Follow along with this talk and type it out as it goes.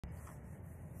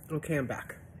Okay, I'm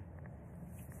back.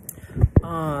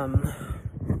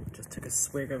 Just took a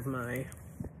swig of my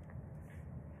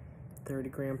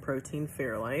 30-gram protein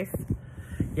Fairlife.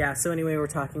 Yeah, so anyway, we're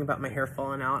talking about my hair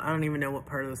falling out. I don't even know what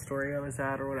part of the story I was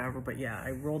at or whatever, but yeah,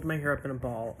 I rolled my hair up in a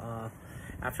ball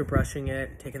after brushing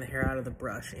it, taking the hair out of the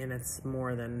brush, and it's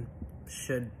more than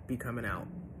should be coming out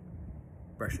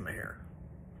brushing my hair.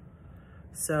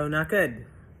 So, not good.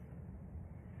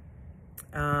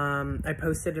 I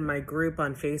posted in my group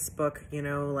on Facebook, you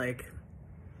know, like,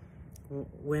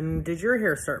 when did your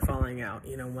hair start falling out?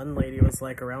 You know, one lady was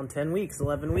like around 10 weeks,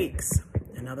 11 weeks.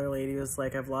 Another lady was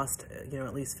like, I've lost, you know,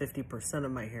 at least 50%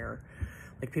 of my hair.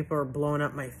 Like, people are blowing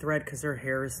up my thread because their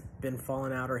hair's been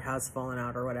falling out or has fallen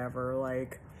out or whatever.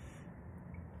 Like,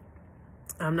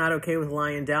 I'm not okay with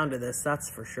lying down to this, that's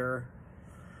for sure.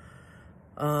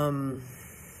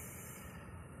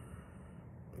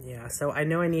 Yeah, so I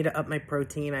know I need to up my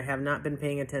protein. I have not been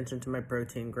paying attention to my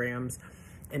protein grams.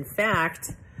 In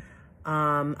fact,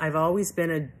 I've always been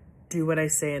a do what I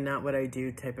say and not what I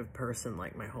do type of person,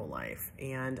 like, my whole life.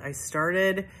 And I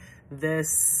started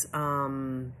this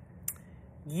YouTube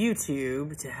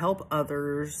to help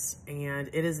others,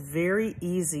 and it is very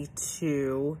easy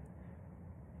to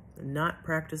not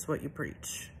practice what you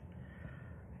preach.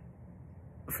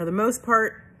 For the most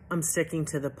part, I'm sticking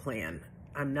to the plan.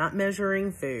 I'm not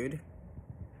measuring food.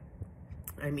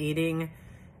 I'm eating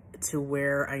to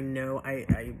where I know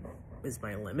I is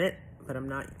my limit, but I'm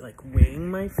not like weighing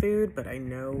my food, but I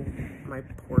know my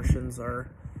portions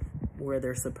are where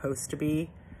they're supposed to be.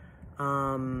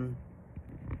 You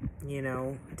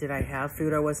know, did I have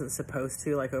food I wasn't supposed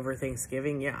to, like over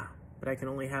Thanksgiving? Yeah, but I can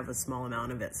only have a small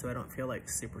amount of it, so I don't feel like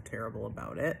super terrible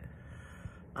about it.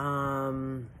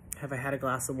 Have I had a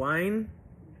glass of wine?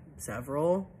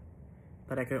 Several.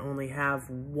 But I can only have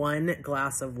one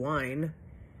glass of wine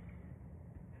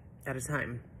at a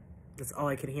time. That's all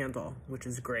I can handle, which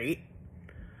is great.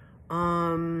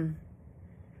 Have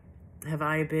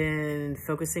I been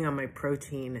focusing on my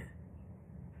protein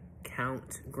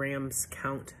count, grams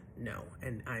count? No,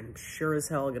 and I'm sure as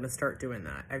hell gonna start doing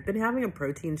that. I've been having a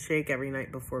protein shake every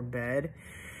night before bed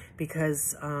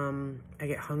because I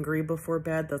get hungry before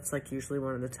bed. That's like usually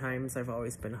one of the times I've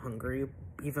always been hungry,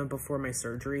 even before my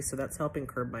surgery. So that's helping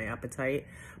curb my appetite.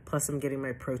 Plus I'm getting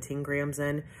my protein grams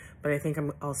in. But I think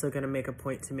I'm also gonna make a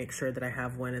point to make sure that I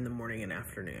have one in the morning and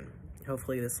afternoon.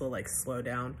 Hopefully this will like slow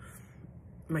down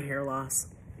my hair loss.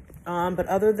 But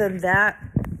other than that,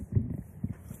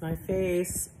 my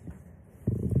face,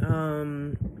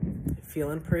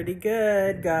 feeling pretty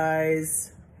good,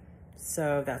 guys.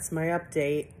 So that's my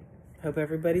update. Hope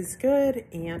everybody's good,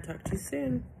 and talk to you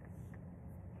soon.